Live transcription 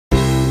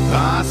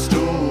Our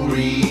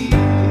stories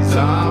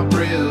are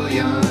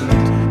brilliant.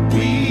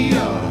 We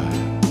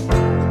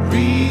are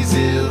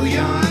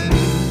resilient.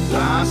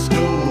 Our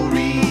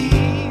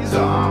stories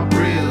are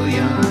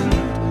brilliant.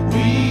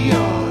 We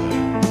are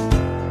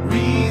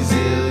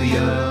resilient.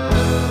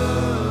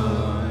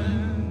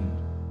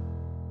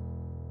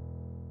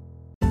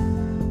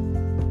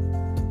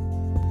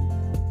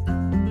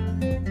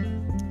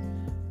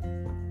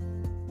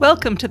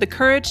 Welcome to the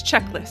Courage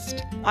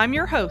Checklist. I'm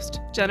your host,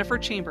 Jennifer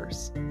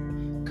Chambers.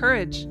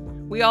 Courage.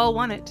 We all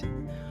want it.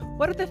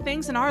 What are the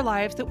things in our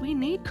lives that we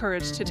need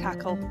courage to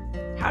tackle?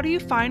 How do you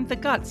find the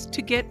guts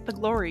to get the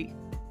glory?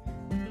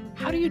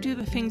 How do you do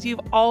the things you've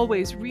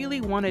always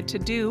really wanted to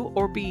do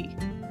or be?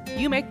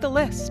 You make the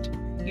list.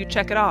 You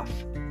check it off.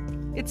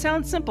 It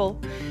sounds simple,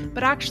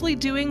 but actually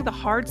doing the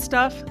hard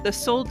stuff, the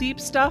soul-deep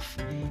stuff,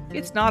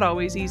 it's not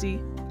always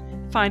easy.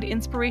 Find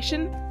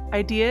inspiration,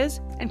 ideas,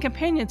 and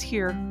companions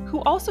here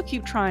who also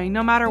keep trying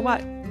no matter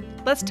what.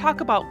 Let's talk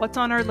about what's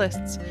on our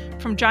lists,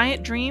 from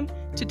giant dream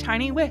to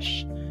tiny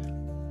wish.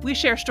 We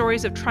share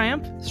stories of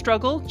triumph,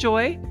 struggle,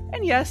 joy,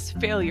 and yes,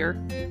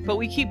 failure, but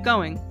we keep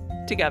going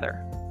together.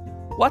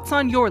 What's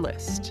on your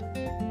list?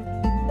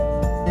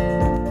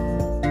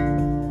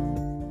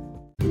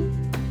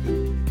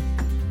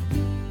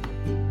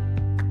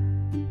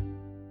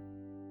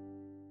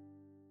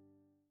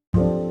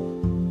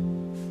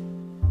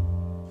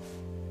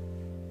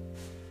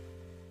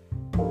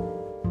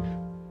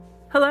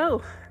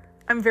 Hello.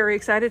 I'm very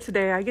excited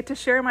today. I get to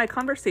share my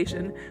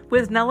conversation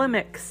with Nellah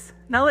Mix.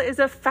 Nellah is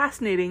a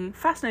fascinating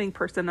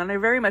person, and I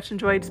very much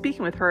enjoyed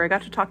speaking with her. I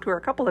got to talk to her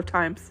a couple of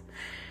times.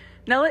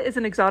 Nellah is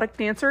an exotic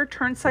dancer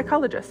turned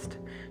psychologist.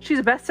 She's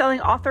a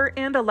best-selling author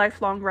and a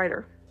lifelong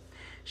writer.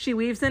 She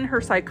weaves in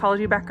her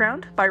psychology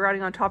background by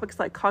writing on topics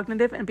like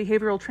cognitive and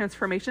behavioral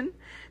transformation,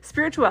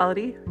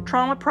 spirituality,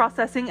 trauma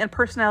processing, and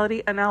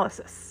personality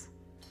analysis.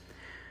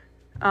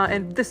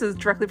 And this is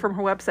directly from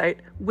her website.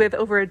 With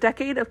over a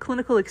decade of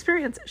clinical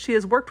experience, she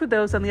has worked with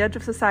those on the edge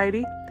of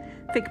society,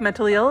 think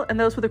mentally ill, and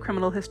those with a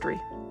criminal history.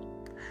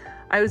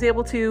 I was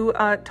able to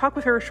talk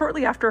with her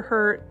shortly after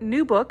her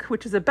new book,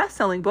 which is a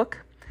best-selling book,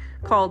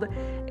 called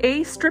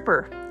A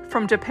Stripper,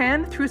 From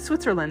Japan Through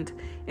Switzerland,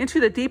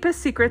 Into the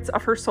Deepest Secrets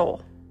of Her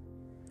Soul.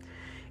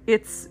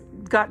 It's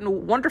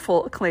gotten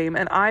wonderful acclaim,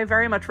 and I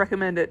very much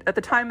recommend it. At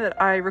the time that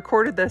I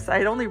recorded this, I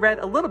had only read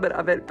a little bit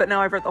of it, but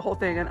now I've read the whole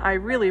thing, and I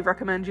really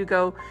recommend you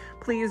go.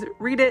 Please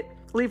read it,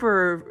 leave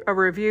her a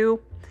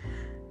review.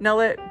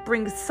 Nellah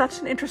brings such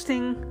an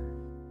interesting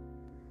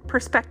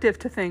perspective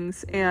to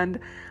things, and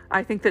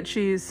I think that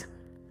she's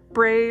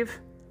brave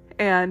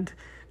and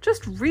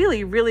just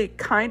really, really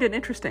kind and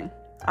interesting.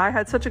 I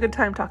had such a good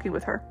time talking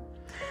with her.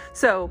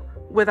 So,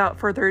 without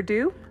further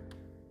ado,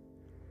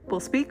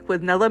 we'll speak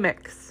with Nellah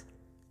Mix.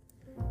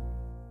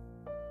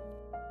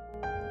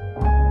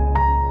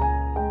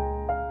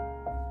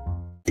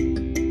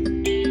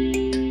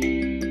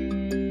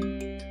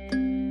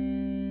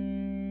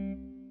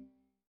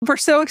 We're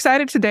so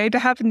excited today to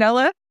have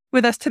Nellah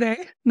with us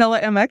today,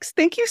 Nellah MX.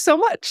 Thank you so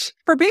much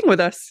for being with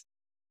us.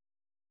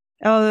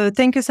 Oh,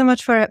 thank you so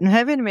much for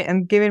having me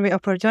and giving me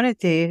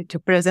opportunity to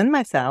present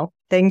myself.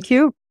 Thank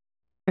you.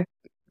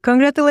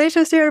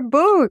 Congratulations to your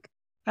book.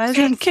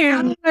 Thank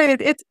you.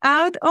 It's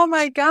out. Oh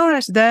my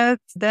gosh, that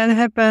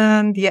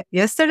happened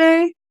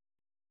yesterday.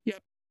 Yep.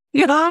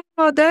 Yeah.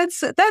 Oh,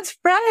 that's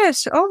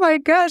fresh. Oh my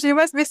gosh, you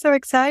must be so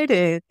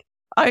excited.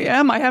 I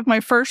am. I have my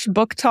first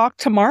book talk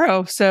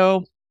tomorrow,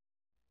 so.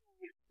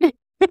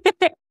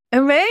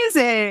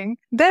 Amazing.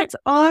 That's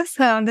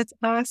awesome. That's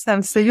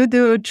awesome. So you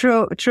do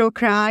true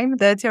crime.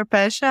 That's your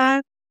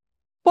passion?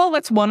 Well,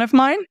 that's one of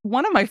mine.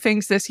 One of my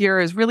things this year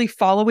is really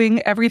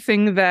following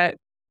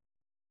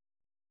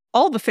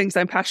all the things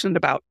I'm passionate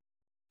about.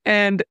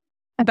 And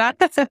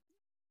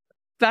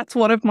that's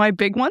one of my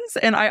big ones.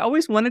 And I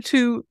always wanted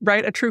to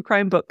write a true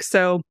crime book.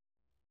 So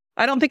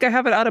I don't think I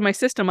have it out of my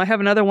system. I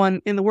have another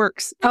one in the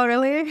works. Oh,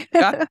 really?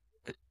 Yeah.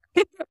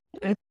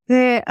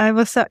 Yeah, I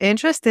was so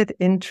interested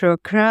in true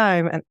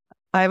crime, and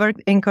I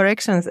worked in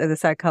corrections as a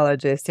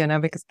psychologist,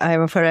 because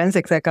I'm a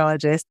forensic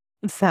psychologist.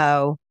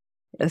 So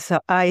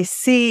I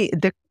see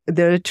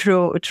the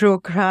true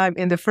crime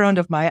in the front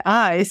of my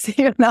eyes,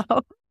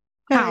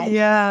 How?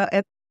 Yeah,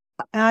 and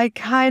I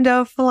kind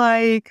of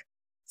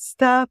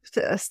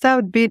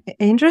stopped being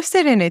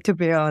interested in it, to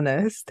be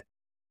honest.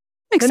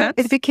 Makes sense.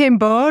 It became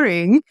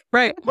boring.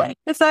 Right.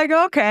 It's like,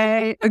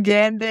 okay,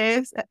 again,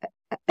 this.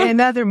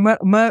 Another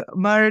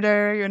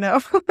murder,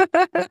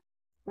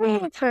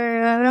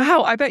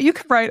 Wow, I bet you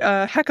could write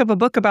a heck of a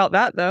book about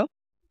that, though.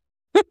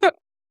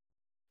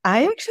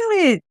 I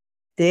actually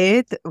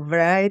did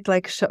write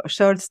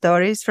short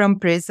stories from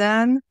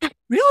prison.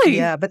 Really?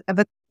 Yeah, but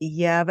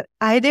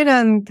I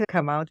didn't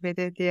come out with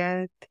it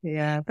yet.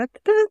 Yeah, but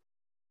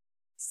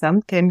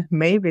something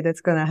maybe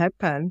that's gonna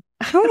happen.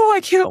 Oh,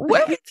 I can't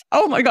wait!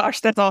 Oh my gosh,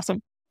 that's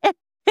awesome.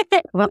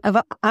 Well,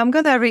 I'm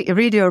gonna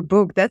read your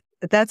book.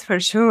 That's for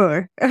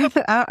sure.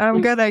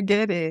 I'm gonna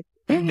get it.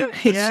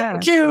 Yeah.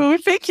 Thank you.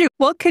 Thank you.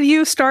 Well, can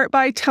you start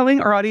by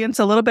telling our audience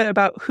a little bit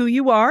about who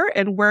you are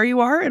and where you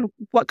are and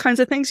what kinds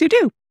of things you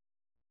do?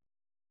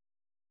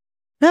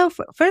 No,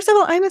 first of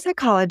all, I'm a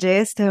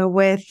psychologist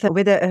with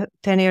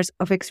 10 years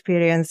of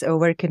experience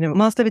working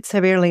mostly with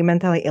severely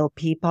mentally ill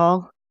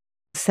people.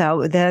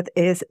 So that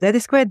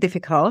is quite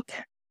difficult.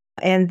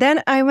 And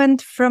then I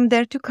went from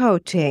there to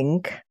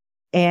coaching,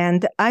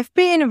 and I've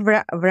been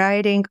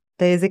writing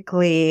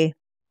basically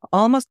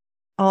almost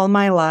all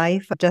my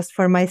life just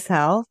for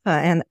myself.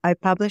 And I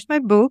published my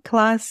book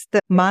last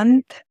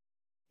month.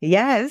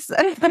 Yes.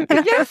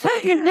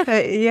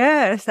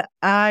 Yes.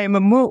 I'm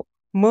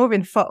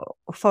moving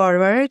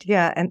forward.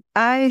 Yeah. And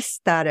I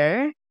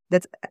stutter.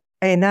 That's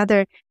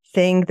another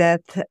thing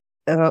that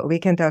we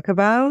can talk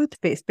about,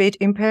 speech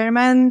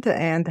impairment,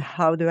 and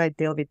how do I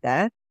deal with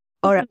that?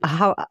 Or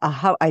how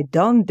I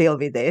don't deal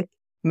with it,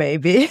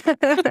 maybe.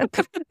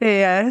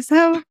 Yeah.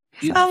 So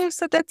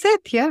that's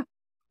it. Yeah.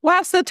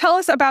 Wow. So tell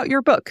us about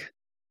your book.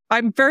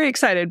 I'm very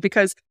excited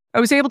because I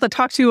was able to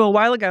talk to you a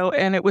while ago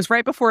and it was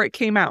right before it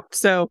came out.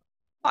 So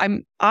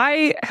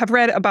I have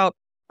read about,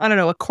 I don't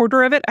know, a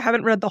quarter of it. I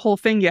haven't read the whole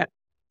thing yet.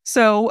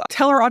 So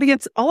tell our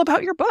audience all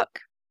about your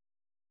book.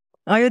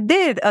 Oh, you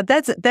did.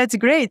 That's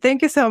great.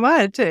 Thank you so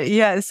much.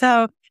 Yeah.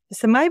 So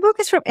my book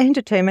is from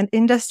entertainment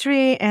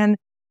industry, and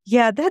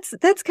yeah,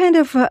 that's kind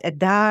of a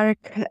dark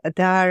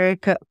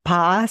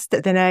past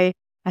that I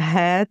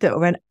had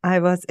when I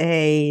was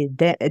a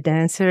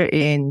dancer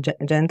in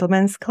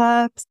gentlemen's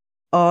clubs,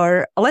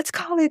 or let's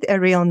call it a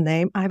real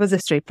name. I was a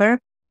stripper.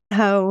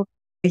 So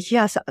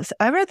yeah, so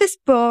I read this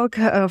book.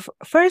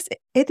 First,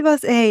 it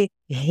was a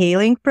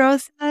healing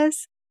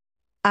process.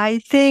 I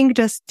think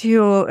just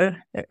to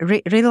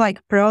really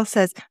like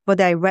process what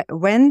I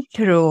went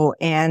through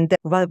and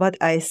what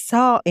I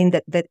saw in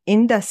that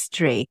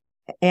industry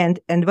and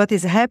what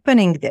is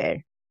happening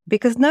there,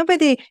 because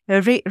nobody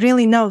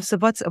really knows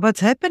what's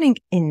happening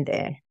in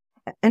there.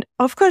 And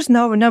of course,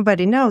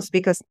 nobody knows,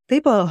 because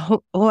people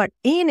who are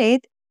in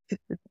it,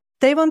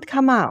 they won't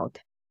come out.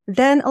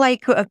 Then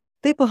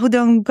people who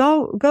don't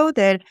go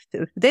there,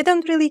 they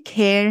don't really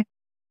care,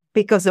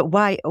 because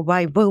why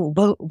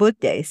would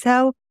they?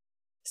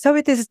 So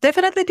it is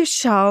definitely to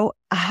show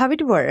how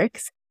it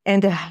works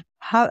and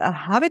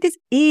how it is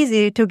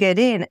easy to get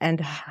in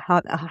and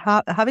how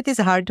it is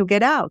hard to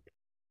get out.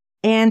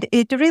 And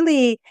it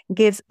really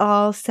gives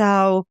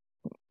also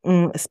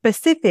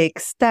specific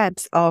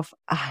steps of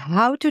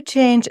how to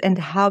change and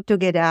how to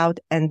get out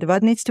and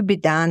what needs to be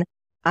done.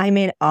 I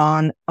mean,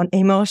 on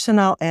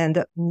emotional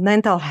and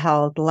mental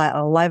health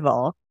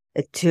level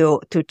to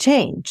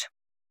change.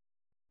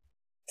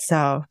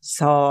 So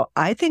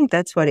I think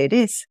that's what it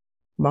is.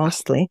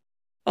 Mostly.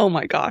 Oh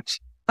my gosh.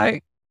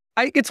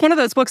 It's one of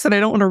those books that I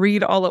don't want to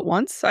read all at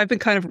once. I've been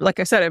kind of, like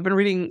I said, I've been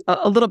reading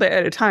a little bit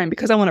at a time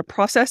because I want to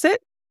process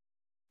it.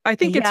 I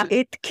think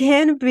it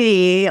can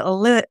be a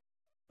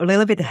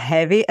little bit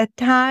heavy at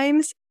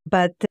times,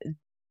 but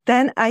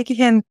then I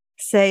can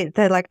say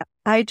that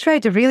I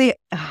tried really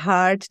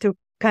hard to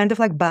kind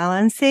of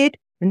balance it,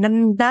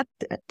 not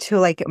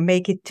to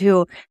make it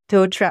too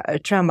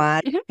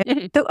traumatic,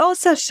 to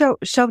also show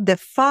the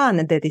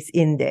fun that is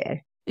in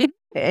there.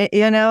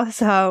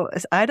 So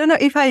I don't know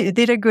if I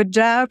did a good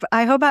job.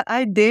 I hope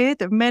I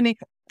did. Many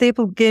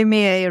people gave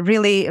me a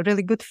really,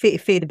 really good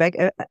feedback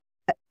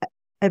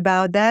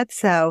about that.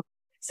 So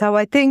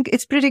I think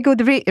it's pretty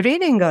good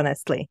reading,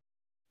 honestly.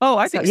 Oh,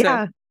 I think so.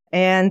 Yeah.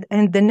 And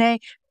the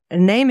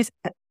name is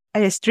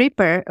A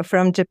Stripper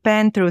from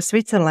Japan through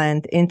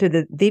Switzerland into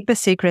the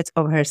deepest secrets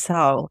of her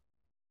soul.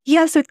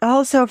 Yes, it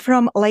also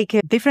from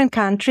different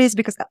countries,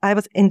 because I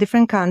was in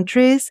different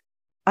countries.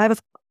 I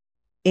was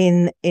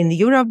in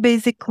Europe,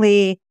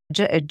 basically,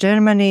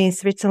 Germany,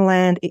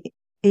 Switzerland,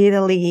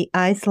 Italy,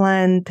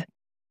 Iceland,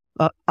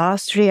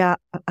 Austria.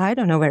 I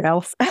don't know where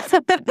else.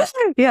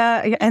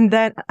 Yeah. And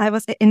then I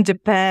was in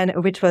Japan,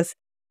 which was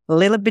a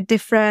little bit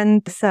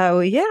different. So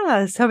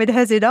yeah, so it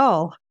has it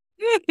all.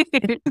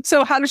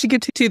 So how did you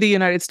get to the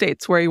United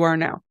States, where you are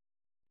now?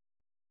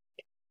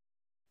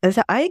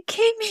 So I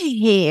came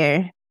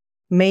here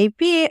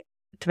maybe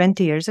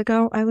 20 years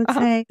ago, I would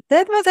say.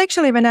 That was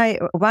actually when I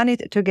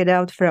wanted to get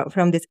out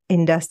from this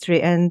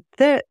industry. And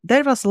there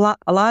was a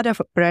lot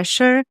of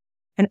pressure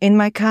in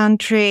my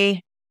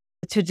country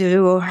to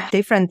do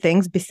different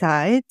things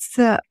besides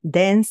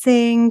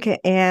dancing.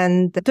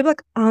 And to be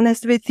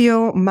honest with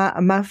you,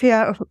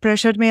 mafia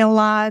pressured me a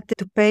lot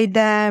to pay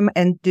them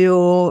and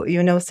do,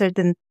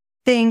 certain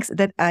things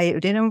that I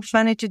didn't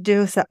want to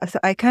do. So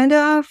I kind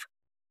of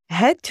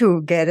had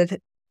to get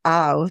it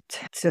out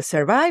to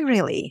survive,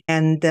 really.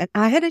 And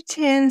I had a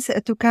chance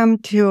to come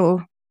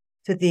to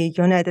the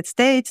United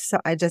States.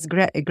 So I just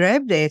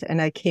grabbed it and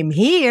I came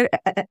here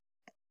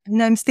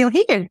and I'm still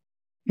here.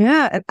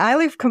 Yeah. And I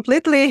live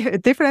completely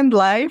different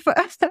life.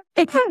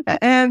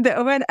 And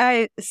when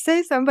I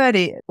say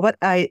somebody what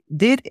I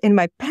did in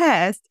my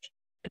past,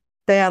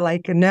 they are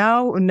like,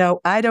 no,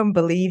 I don't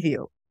believe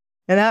you.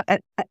 And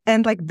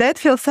that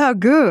feels so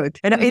good.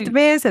 It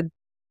means that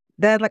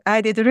that like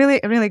I did a really,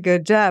 really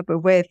good job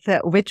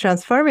with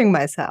transforming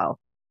myself.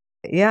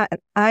 Yeah,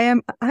 I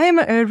am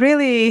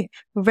really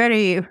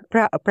very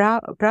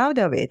proud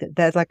of it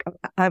that like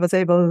I was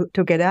able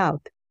to get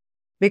out,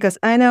 because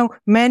I know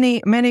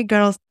many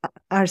girls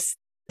are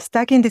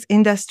stuck in this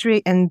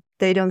industry and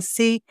they don't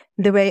see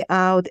the way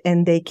out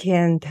and they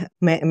can't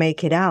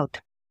make it out.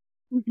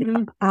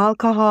 Mhm.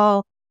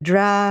 Alcohol,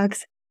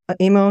 drugs,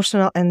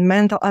 emotional and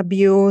mental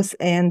abuse,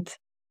 and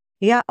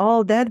yeah,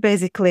 all that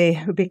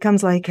basically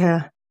becomes like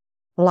a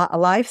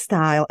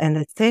lifestyle, and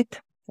that's it.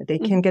 They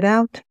can get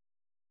out.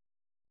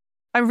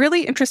 I'm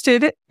really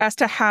interested as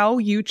to how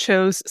you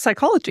chose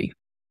psychology.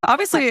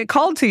 Obviously, it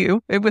called to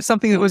you. It was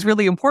something that was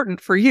really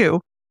important for you.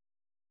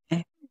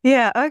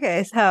 Yeah,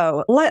 okay.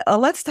 So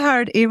let's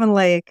start even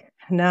like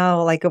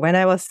now, like when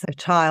I was a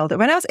child.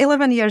 When I was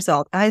 11 years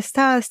old, I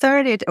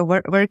started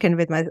working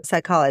with my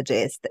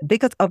psychologist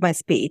because of my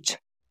speech.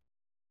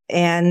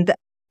 And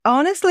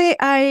honestly,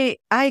 I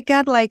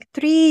got like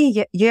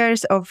 3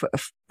 years of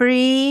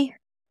free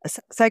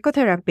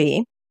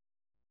psychotherapy,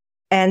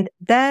 and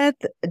that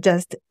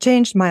just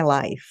changed my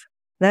life.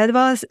 That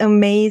was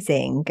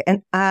amazing.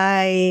 And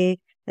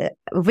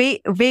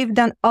we've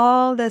done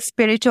all the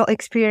spiritual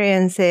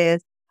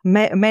experiences,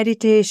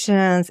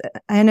 meditations,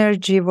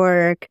 energy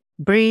work,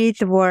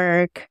 breathe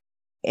work.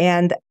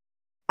 And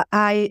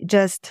I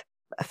just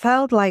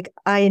felt like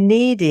I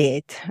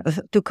needed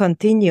to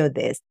continue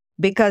this,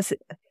 because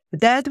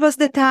that was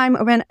the time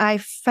when I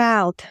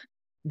felt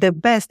the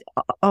best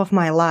of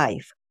my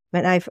life,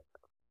 when I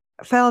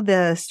felt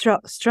the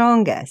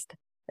strongest.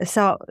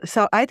 So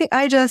I think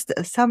I just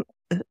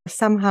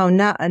somehow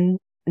not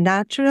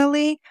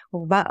naturally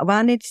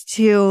wanted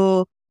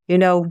to,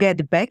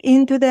 get back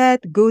into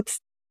that good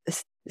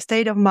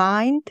state of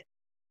mind.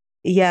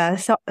 Yeah.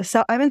 So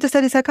I went to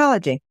study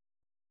psychology.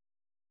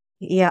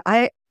 Yeah.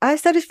 I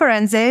studied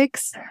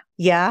forensics.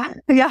 Yeah.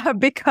 Yeah.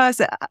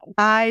 Because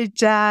I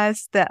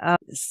just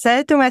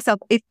said to myself,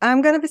 if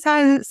I'm going to be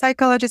a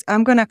psychologist,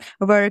 I'm going to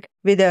work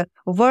with the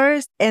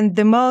worst and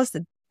the most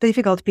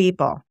difficult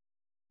people.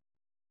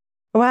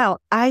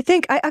 Well, I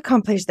think I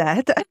accomplished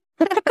that.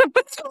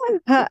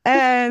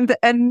 And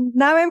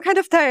now I'm kind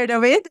of tired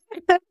of it.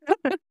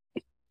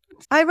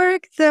 I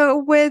worked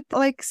with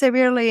like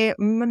severely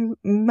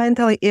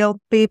mentally ill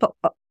people,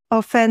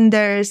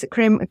 offenders,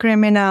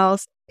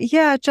 criminals.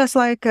 Yeah, just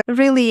like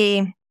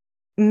really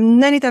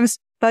many times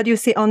what you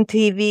see on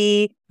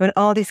TV when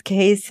all these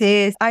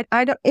cases. I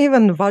don't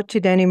even watch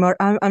it anymore.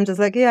 I'm just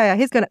like, yeah,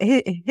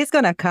 he's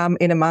gonna come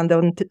in a month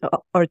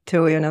or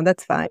two.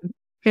 That's fine.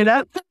 You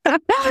know.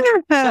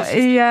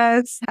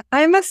 Yes,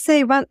 I must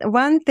say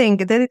one thing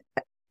that it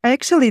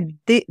actually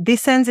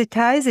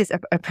desensitizes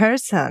a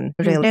person,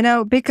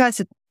 really.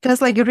 Because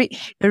just like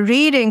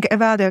reading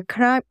about a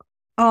crime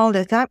all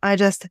the time, I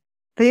just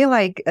feel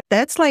like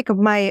that's like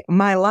my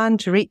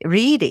lunch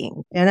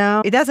reading.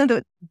 It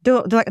doesn't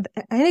do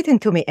anything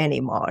to me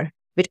anymore.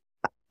 Which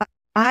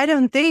I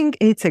don't think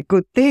it's a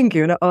good thing,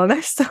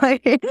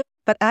 honestly.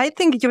 But I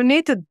think you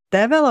need to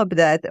develop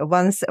that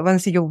once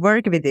you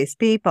work with these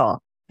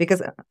people,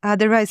 because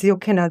otherwise you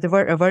cannot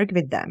work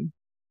with them.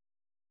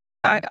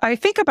 I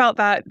think about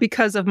that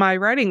because of my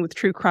writing with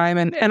true crime.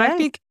 And I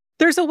think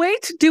there's a way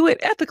to do it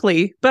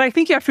ethically, but I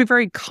think you have to be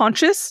very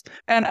conscious.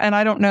 And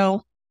I don't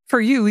know, for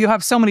you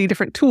have so many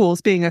different tools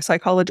being a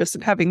psychologist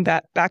and having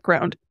that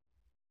background.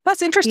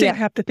 That's interesting. Yeah. to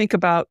have to think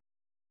about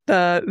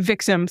the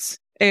victims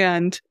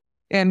and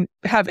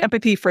have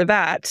empathy for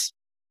that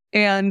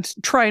and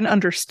try and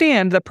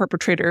understand the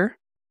perpetrator.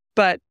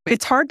 But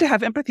it's hard to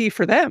have empathy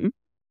for them.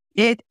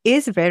 It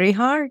is very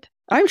hard.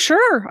 I'm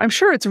sure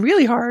it's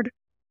really hard,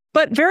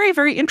 but very,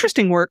 very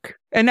interesting work.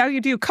 And now you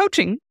do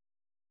coaching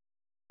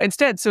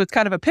instead. So it's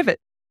kind of a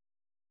pivot.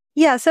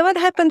 Yeah. So what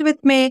happened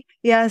with me?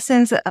 Yeah.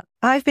 Since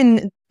I've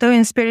been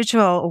doing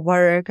spiritual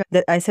work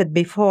that I said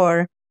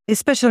before,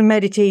 especially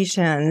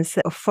meditations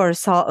for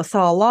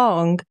so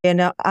long,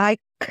 I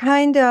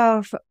kind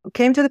of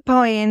came to the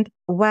point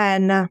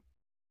when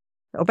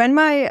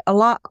my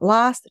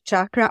last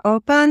chakra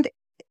opened.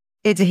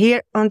 It's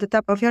here on the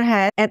top of your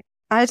head, and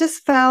I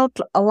just felt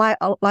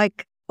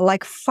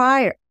like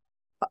fire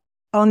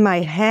on my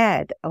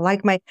head,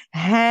 like my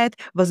head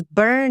was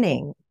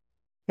burning,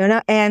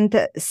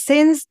 and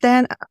since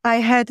then I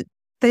had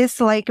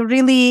this like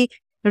really,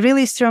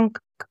 really strong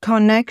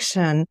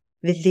connection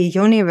with the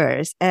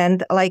universe.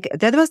 And like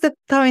that was the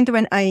point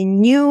when I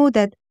knew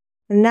that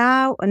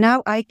now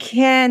I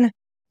can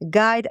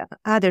guide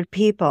other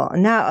people.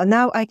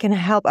 Now I can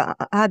help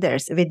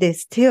others with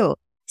this too.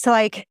 So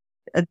like,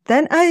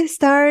 then I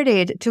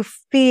started to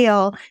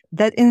feel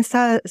that in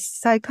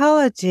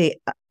psychology,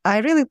 I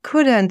really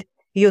couldn't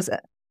use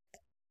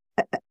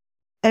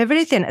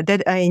everything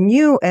that I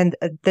knew and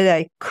that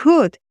I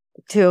could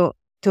to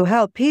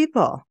help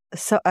people.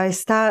 So I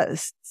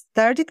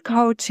started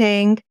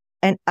coaching,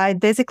 and I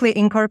basically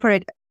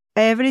incorporate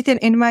everything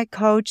in my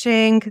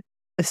coaching,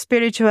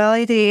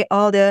 spirituality,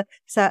 all the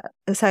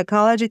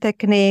psychology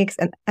techniques,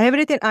 and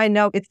everything I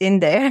know it's in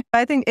there.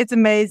 I think it's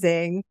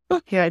amazing.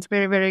 Yeah, it's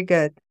very, very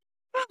good.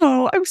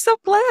 Oh, I'm so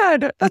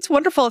glad. That's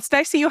wonderful. It's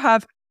nice that you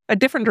have a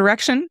different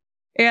direction.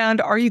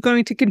 And are you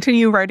going to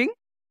continue writing?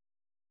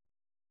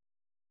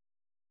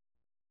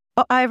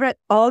 Oh, I read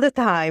all the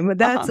time.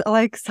 That's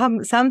like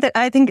something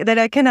I think that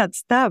I cannot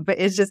stop. But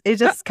it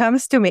just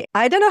comes to me.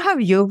 I don't know how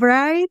you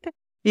write,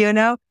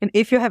 and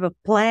if you have a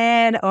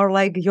plan or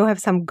like you have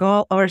some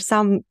goal or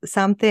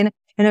something,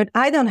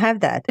 I don't have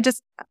that.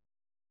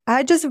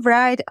 I just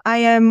write. I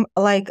am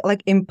like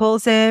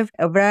impulsive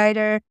a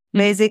writer.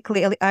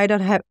 Basically, I don't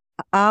have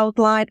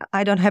outline.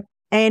 I don't have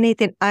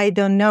anything. I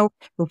don't know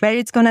where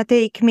it's gonna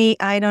take me.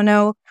 I don't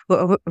know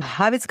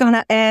how it's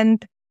gonna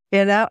end.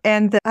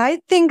 And I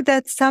think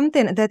that's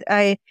something that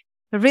I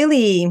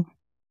really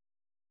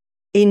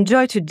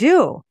enjoy to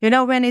do.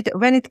 When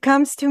it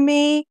comes to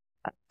me,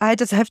 I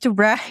just have to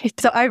write.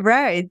 So I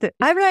write.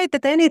 I write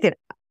at anything.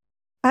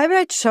 I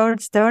write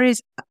short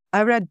stories.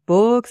 I write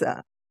books.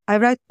 I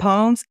write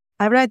poems.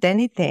 I write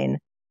anything.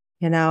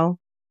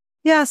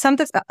 Yeah,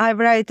 sometimes I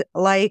write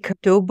like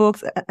 2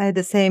 books at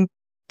the same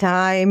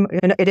time.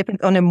 It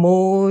depends on a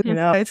mood.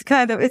 It's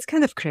kind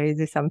of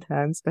crazy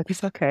sometimes, but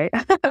it's okay.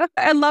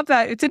 I love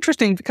that. It's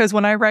interesting because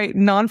when I write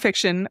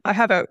nonfiction, I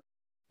have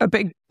a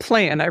big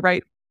plan. I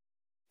write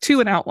to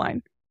an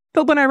outline.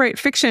 But when I write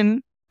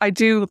fiction, I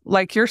do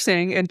like you're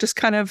saying and just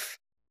kind of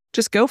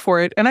just go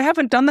for it. And I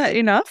haven't done that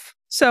enough.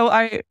 So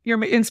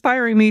you're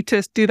inspiring me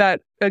to do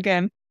that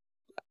again.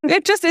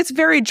 It's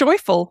very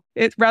joyful.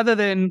 Rather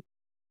than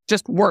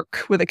just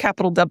work with a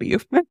capital W.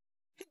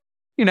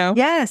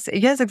 Yes,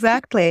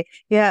 exactly.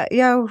 Yeah.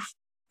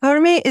 For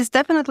me, it's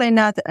definitely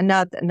not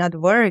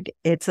work.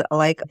 It's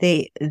like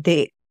the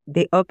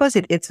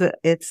opposite.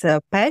 It's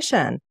a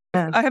passion.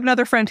 I have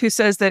another friend who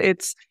says that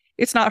it's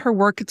not her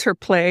work, it's her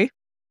play.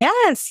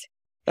 Yes,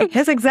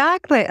 yes,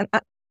 exactly. And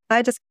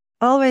I just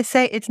always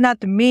say it's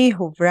not me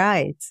who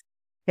writes.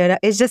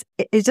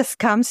 It just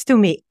comes to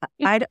me.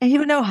 I don't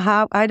even know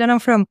how. I don't know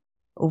from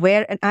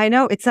where. And I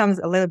know it sounds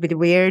a little bit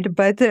weird,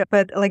 but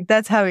like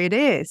that's how it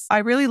is. I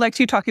really liked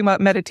you talking about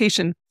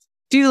meditation.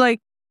 Do you like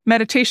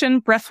meditation,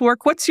 breath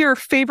work? What's your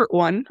favorite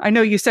one? I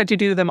know you said you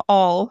do them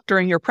all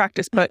during your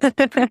practice, but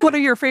what are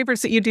your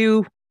favorites that you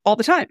do all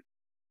the time?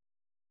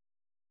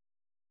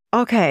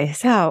 Okay,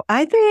 so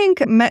I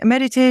think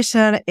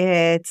meditation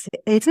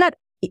it's not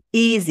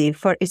easy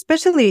for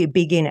especially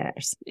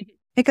beginners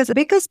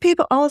because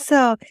people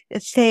also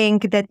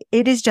think that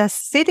it is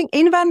just sitting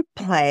in one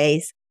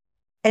place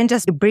and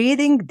just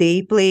breathing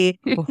deeply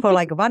for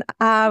like 1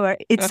 hour.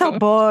 It's so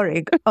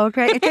boring.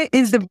 Okay,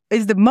 it's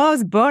the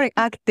most boring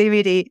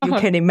activity you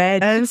can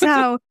imagine.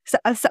 So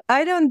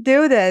I don't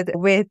do that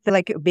with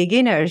like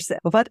beginners.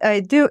 What I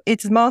do,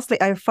 it's mostly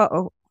I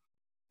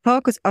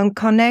focus on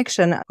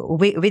connection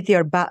with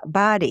your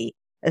body.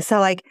 So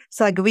like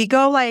we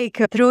go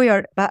like through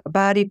your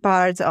body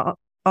parts,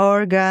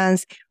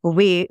 organs.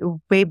 We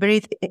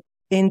breathe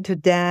into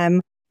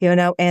them,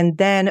 and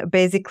then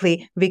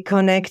basically we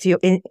connect you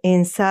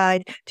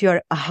inside to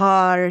your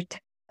heart,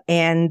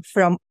 and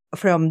from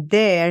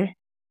there,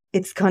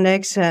 it's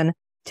connection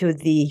to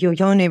the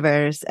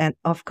universe, and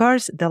of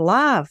course the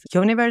love,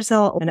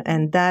 universal,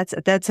 and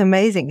that's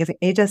amazing.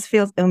 It just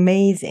feels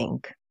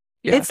amazing.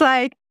 Yeah.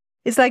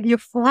 It's like you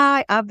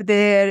fly up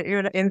there,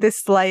 in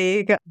this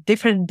like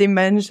different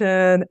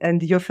dimension,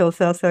 and you feel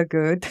so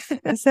good.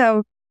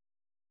 So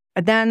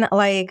then,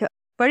 like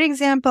for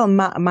example,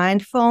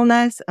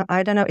 mindfulness.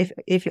 I don't know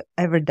if you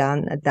ever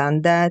done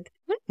that.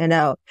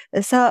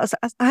 So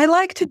I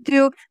like to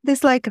do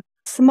this like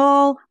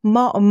small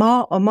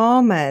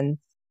moment.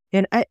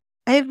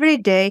 Every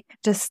day,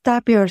 just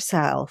stop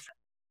yourself.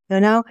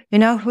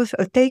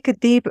 Take a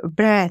deep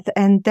breath,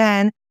 and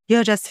then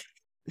you just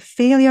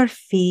feel your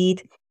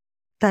feet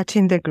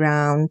touching the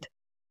ground.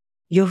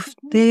 You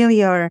feel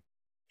your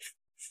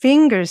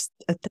fingers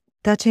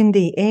touching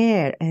the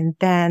air, and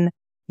then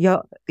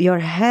your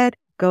head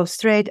goes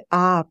straight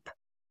up.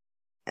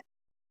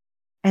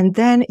 And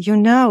then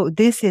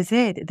this is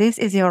it. This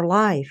is your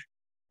life.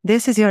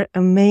 This is your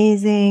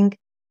amazing,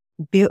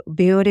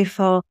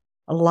 beautiful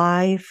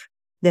life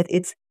that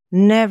it's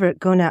never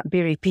gonna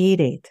be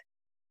repeated.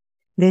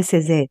 This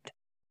is it.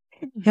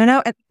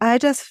 And I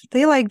just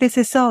feel like this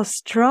is so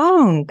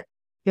strong.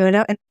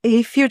 And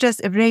if you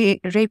just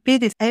repeat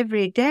this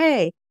every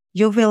day,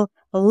 you will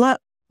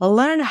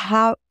learn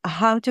how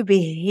to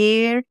be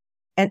here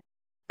and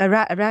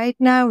right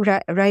now,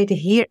 right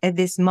here at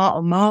this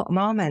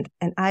moment.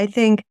 And I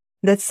think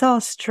that's so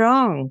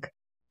strong.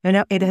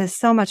 It has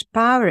so much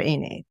power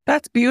in it.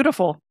 That's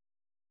beautiful.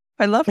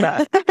 I love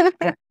that.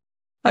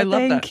 I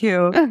love that. Thank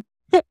you.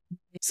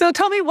 So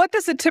tell me, what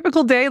does a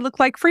typical day look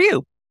like for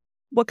you?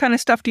 What kind of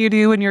stuff do you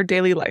do in your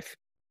daily life?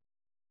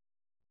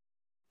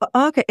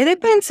 Okay, it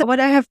depends on what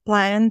I have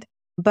planned,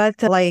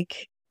 but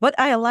like what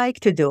I like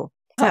to do.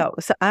 So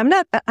I'm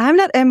not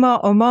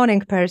a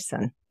morning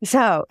person.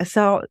 So it's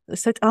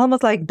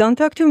almost like don't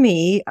talk to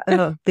me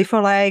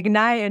before like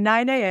 9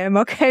 a.m.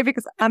 Okay,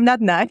 because I'm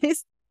not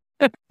nice.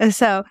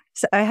 So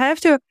I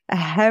have to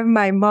have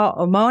my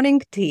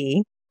morning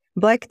tea,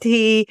 black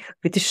tea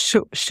with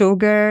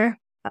sugar,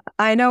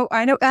 I know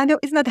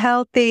it's not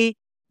healthy.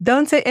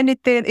 Don't say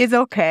anything. It's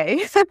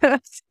okay.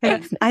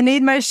 I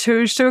need my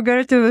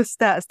sugar to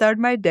start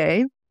my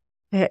day.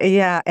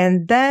 Yeah,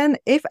 and then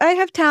if I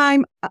have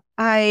time,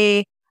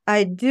 I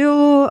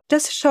do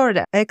just short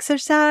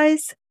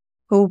exercise,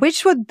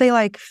 which would be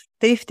like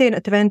 15 or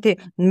 20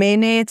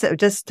 minutes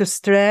just to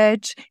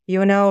stretch,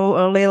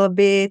 a little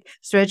bit,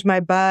 stretch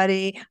my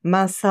body,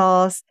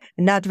 muscles,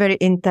 not very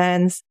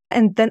intense.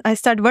 And then I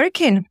start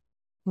working.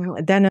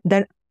 Then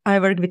I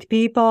work with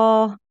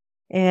people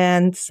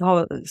and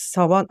so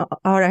on,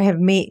 or I have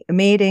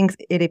meetings.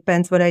 It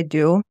depends what I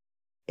do.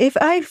 If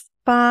I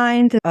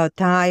find a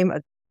time,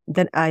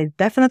 then I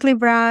definitely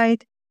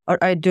write, or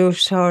I do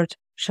short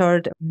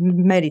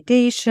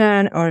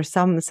meditation or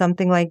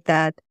something like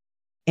that.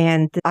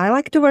 And I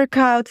like to work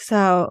out,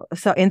 so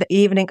in the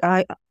evening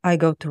I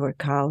go to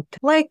work out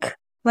like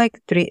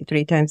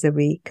three times a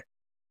week.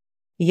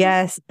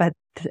 Yes, but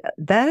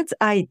that's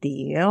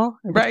ideal.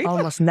 It Right?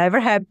 almost never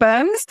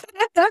happens.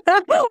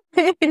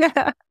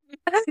 Yeah.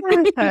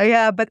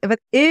 Yeah, but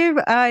if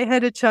I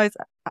had a choice,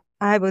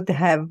 I would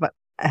have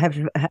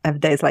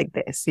days like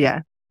this.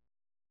 Yeah.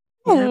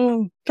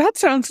 Oh, that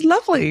sounds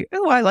lovely.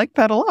 Oh, I like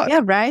that a lot.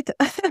 Yeah, right.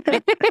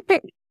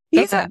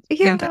 That's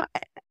Yeah.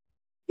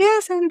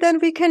 Yes, and then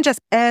we can just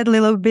add a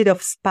little bit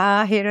of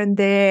spa here and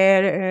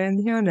there,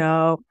 and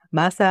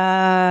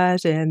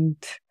massage and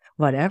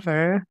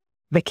whatever,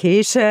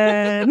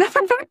 vacation.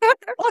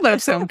 Oh,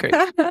 that sounds great.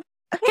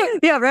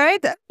 Yeah,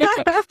 right.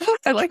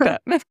 I like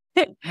that.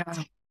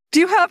 Do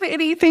you have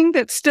anything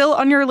that's still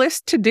on your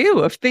list to do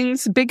of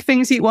big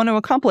things you want to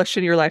accomplish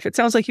in your life? It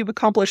sounds like you've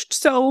accomplished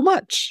so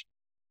much.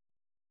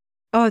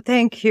 Oh,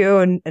 thank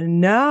you.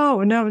 No.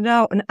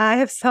 And I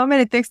have so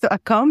many things to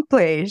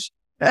accomplish.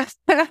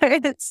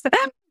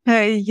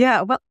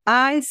 Yeah, well,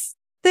 I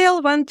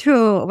still want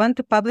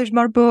to publish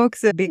more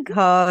books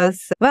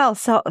because, well,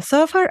 so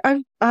far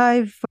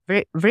I've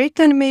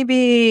written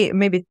maybe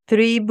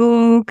 3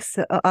 books.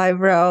 I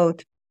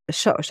wrote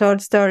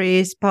short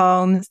stories,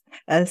 poems.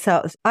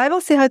 So I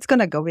will see how it's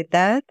gonna go with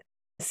that.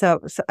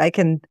 So I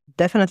can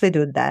definitely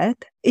do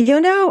that.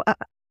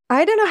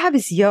 I don't know how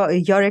is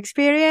your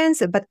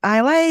experience, but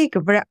I like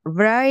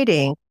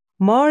writing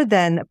more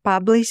than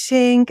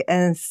publishing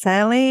and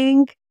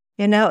selling.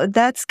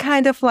 That's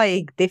kind of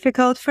like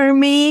difficult for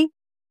me.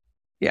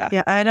 Yeah.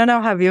 Yeah, I don't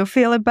know how you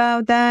feel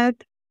about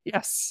that.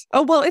 Yes.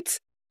 Oh, well, that's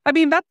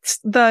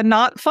the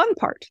not fun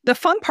part. The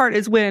fun part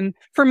is when,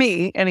 for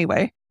me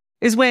anyway,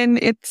 is when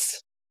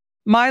it's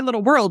my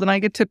little world and I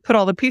get to put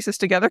all the pieces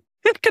together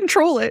and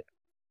control it.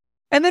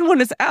 And then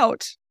when it's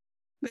out,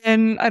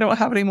 then I don't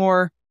have any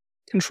more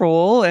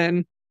control,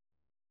 and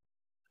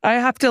I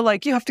have to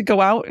you have to go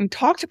out and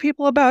talk to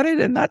people about it,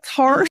 and that's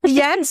hard.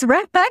 Yes,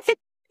 right.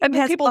 And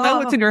then Yes, people know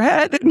what's in your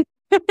head.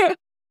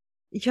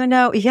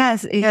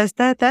 Yes,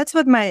 that's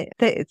what my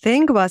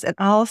thing was. And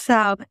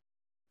also,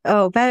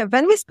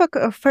 when we spoke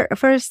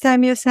first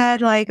time, you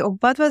said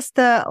what was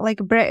the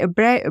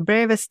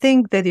bravest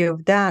thing that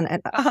you've done?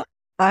 And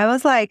I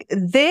was like,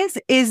 this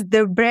is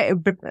the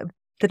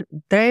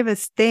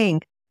bravest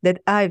thing that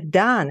I've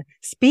done,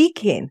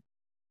 speaking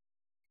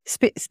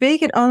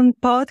on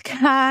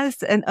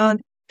podcasts and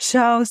on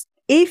shows.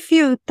 If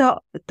you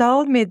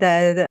told me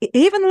that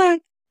even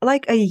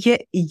like a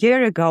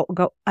year ago,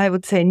 I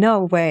would say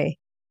no way,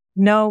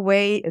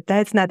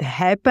 that's not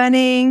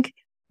happening.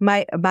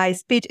 My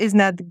speech is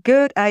not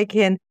good. I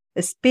can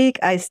speak.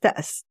 I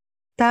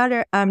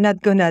stutter. I'm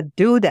not gonna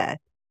do that.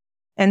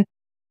 And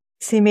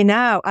see me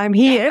now. I'm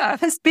here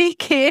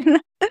speaking.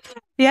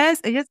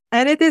 Yes,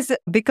 and it is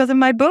because of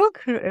my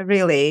book,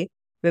 really.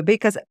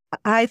 Because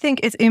I think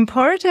it's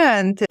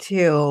important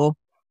to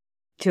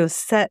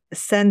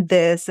send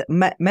this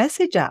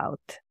message out.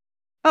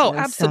 Oh,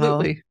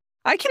 absolutely.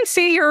 I can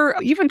see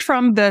even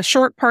from the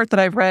short part that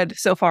I've read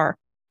so far,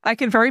 I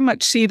can very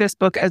much see this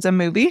book as a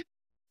movie.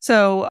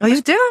 So, oh,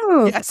 you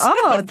do? Yes.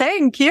 Oh,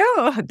 thank you.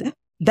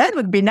 That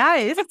would be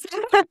nice.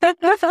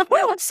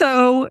 Well,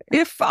 so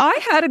if I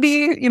had to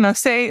be,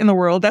 say in the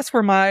world, that's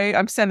where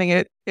I'm sending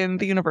it in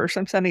the universe.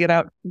 I'm sending it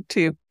out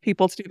to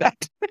people to do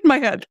that in my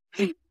head.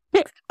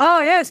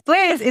 Oh, yes,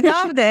 please. It's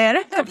out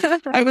there.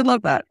 I would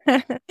love that.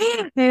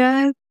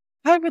 Yeah.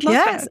 I would love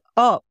that.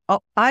 Oh,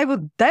 I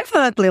would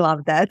definitely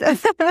love that.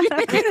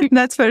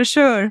 That's for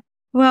sure.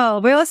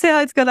 Well, we'll see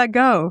how it's gonna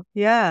go.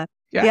 Yeah.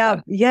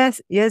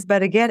 Yes.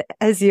 But again,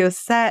 as you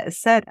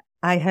said,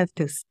 I have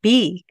to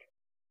speak.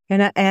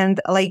 And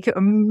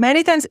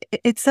many times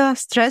it's so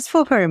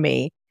stressful for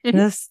me.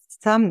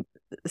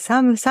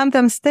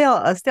 Sometimes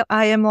still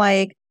I am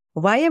like,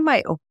 why am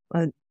I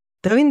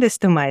doing this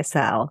to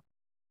myself?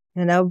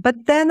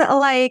 But then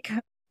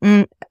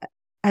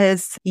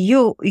as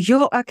you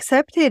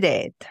accepted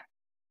it,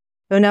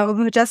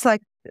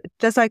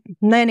 just like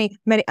many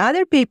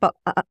other people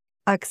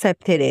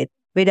accepted it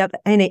without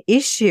any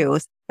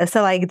issues.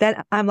 So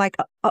then I'm like,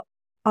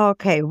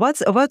 okay,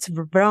 what's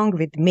wrong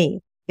with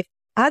me? If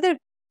other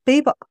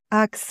people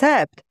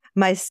accept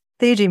my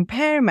stage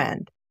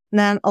impairment,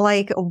 then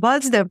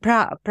what's the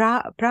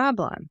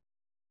problem?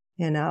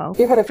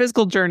 You had a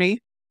physical journey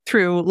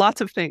through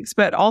lots of things,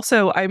 but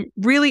also I'm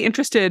really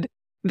interested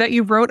that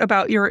you wrote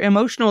about your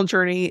emotional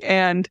journey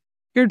and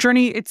your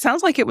journey. It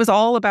sounds like it was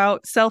all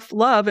about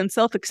self-love and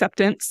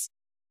self-acceptance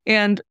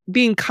and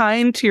being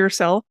kind to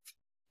yourself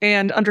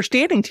and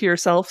understanding to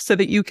yourself so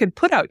that you could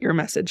put out your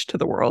message to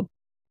the world.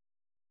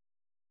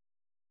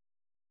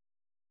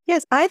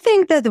 Yes, I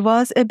think that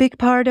was a big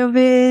part of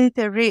it.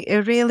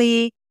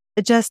 Really,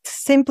 just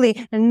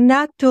simply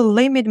not to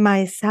limit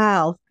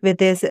myself with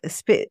this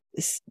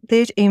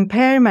speech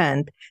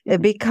impairment,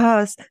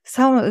 because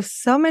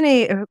so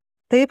many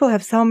people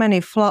have so many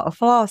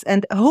flaws,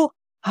 and who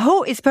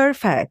is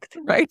perfect,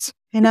 Right.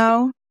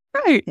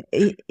 Right.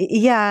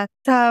 Yeah.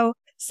 So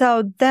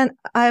then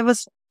I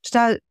was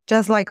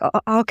just like,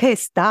 okay,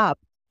 stop.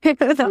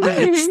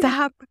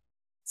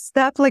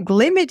 Stop, like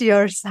limit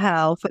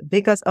yourself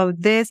because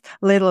of this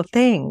little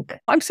thing.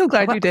 I'm so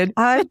glad you did.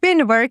 I've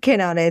been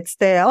working on it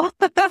still.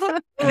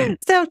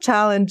 Still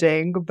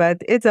challenging, but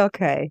it's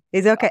okay.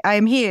 It's okay.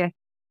 I'm here.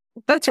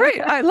 That's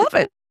right. I love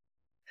it.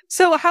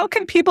 So how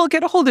can people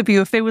get a hold of you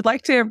if they would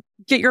like to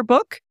get your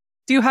book?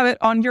 Do you have it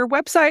on your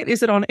website?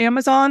 Is it on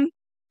Amazon?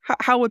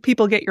 How would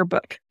people get your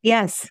book?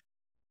 Yes.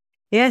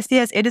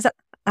 It is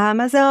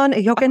Amazon.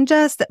 You can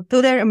just do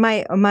there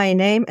my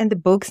name and the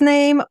book's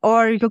name,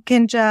 or you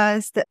can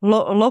just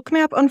look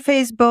me up on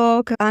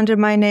Facebook under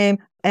my name,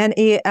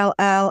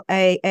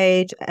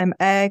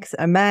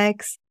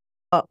 NELLAHMX.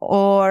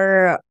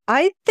 Or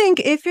I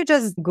think if you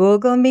just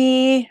Google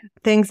me,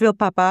 things will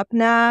pop up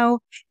now.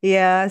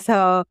 Yeah,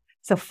 so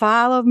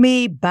follow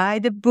me, buy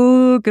the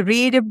book,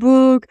 read the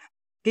book,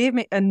 give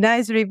me a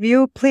nice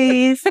review,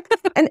 please.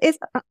 And it's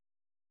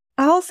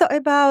also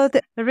about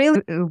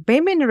really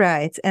women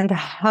rights and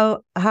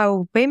how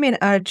women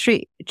are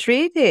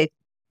treated,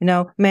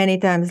 many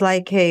times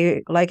like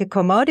a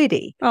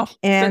commodity. Oh,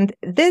 and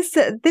this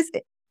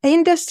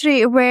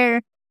industry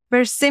where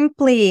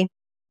simply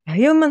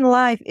human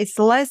life is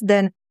less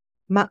than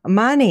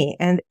money,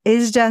 and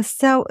is just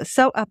so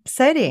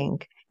upsetting.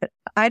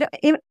 I don't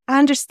even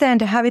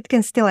understand how it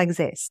can still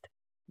exist.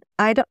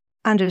 I don't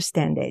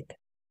understand it.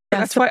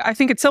 That's why I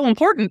think it's so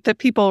important that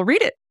people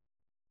read it.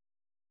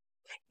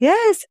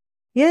 Yes.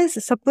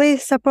 So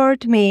please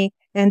support me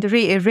and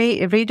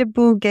read the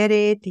book, get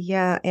it,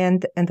 yeah,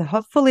 and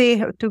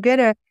hopefully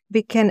together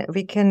we can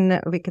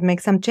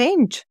make some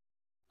change.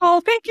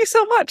 Oh, thank you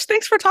so much.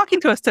 Thanks for talking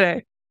to us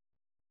today.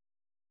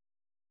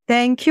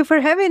 Thank you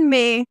for having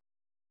me,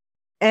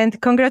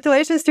 and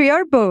congratulations to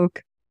your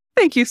book.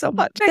 Thank you so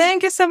much.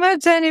 Thank you so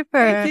much, Jennifer.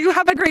 Thank you.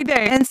 Have a great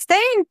day. And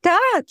stay in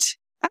touch.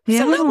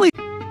 Absolutely.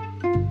 Yeah.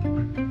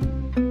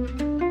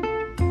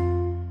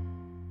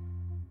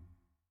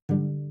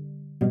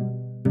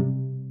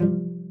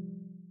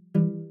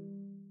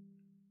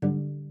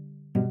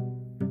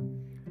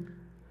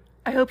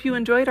 I hope you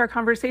enjoyed our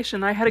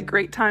conversation. I had a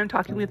great time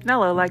talking with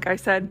Nellah, like I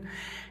said,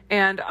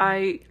 and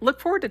I look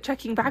forward to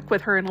checking back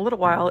with her in a little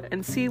while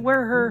and see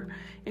where her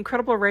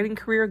incredible writing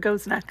career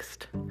goes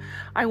next.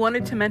 I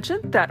wanted to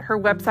mention that her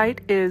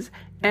website is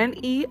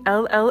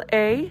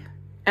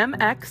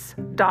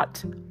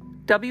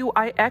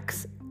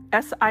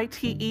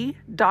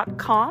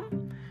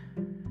nellamix.wixsite.com,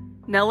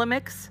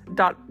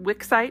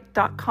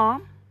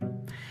 nellamix.wixsite.com.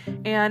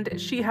 And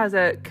she has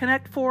a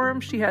connect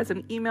form. She has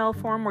an email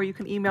form where you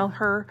can email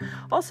her.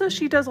 Also,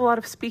 she does a lot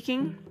of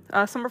speaking.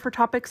 Some of her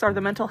topics are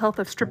the mental health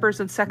of strippers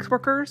and sex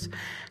workers,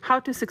 how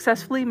to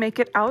successfully make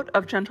it out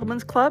of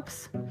gentlemen's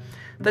clubs,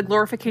 the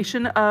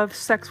glorification of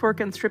sex work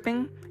and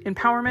stripping,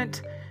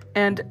 empowerment,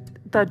 and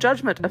the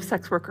judgment of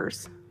sex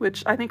workers,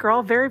 which I think are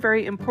all very,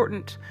 very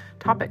important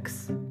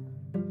topics.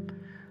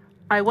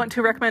 I want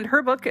to recommend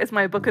her book as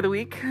my book of the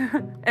week.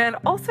 And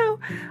also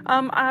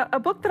a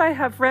book that I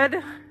have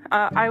read.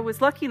 I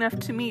was lucky enough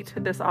to meet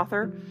this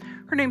author.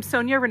 Her name's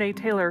Sonia Renee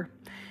Taylor,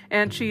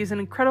 and she's an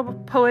incredible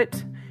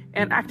poet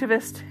and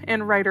activist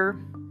and writer.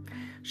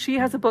 She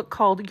has a book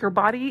called Your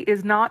Body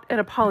Is Not an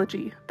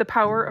Apology: The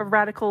Power of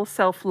Radical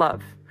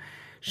Self-Love.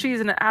 She's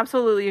an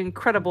absolutely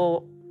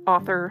incredible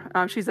author.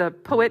 She's a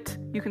poet.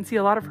 You can see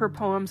a lot of her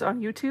poems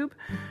on YouTube.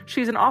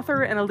 She's an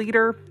author and a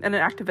leader and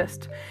an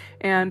activist.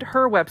 And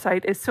her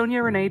website is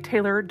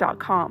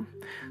soniareneetaylor.com.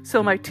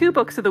 So my two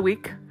books of the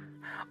week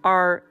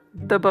are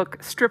the book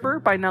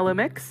Stripper by Nellah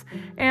Mix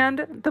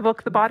and the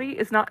book The Body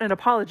Is Not an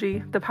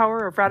Apology: The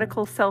Power of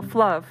Radical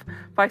Self-Love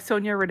by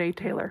Sonia Renee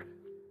Taylor.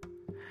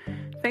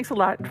 Thanks a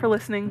lot for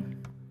listening.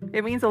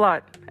 It means a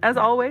lot. As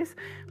always,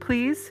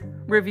 please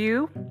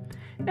review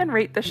and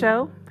rate the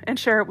show and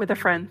share it with a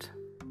friend.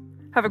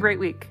 Have a great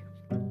week.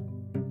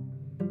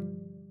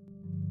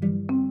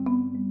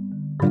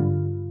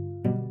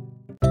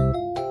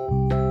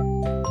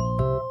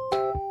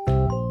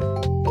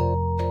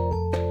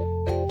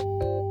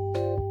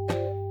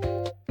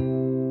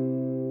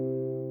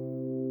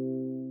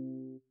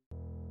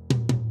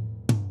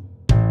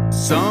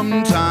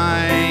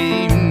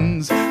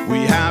 Sometimes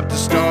we have to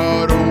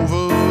start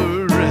over.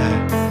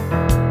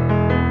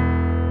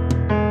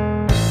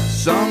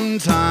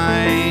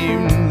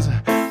 Sometimes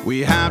we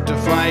have to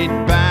fight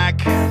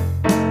back.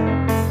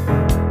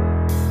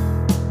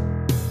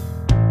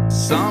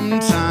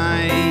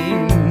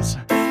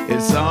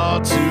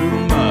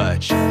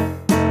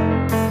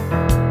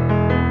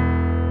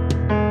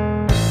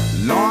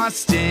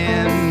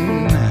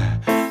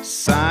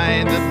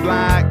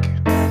 blind.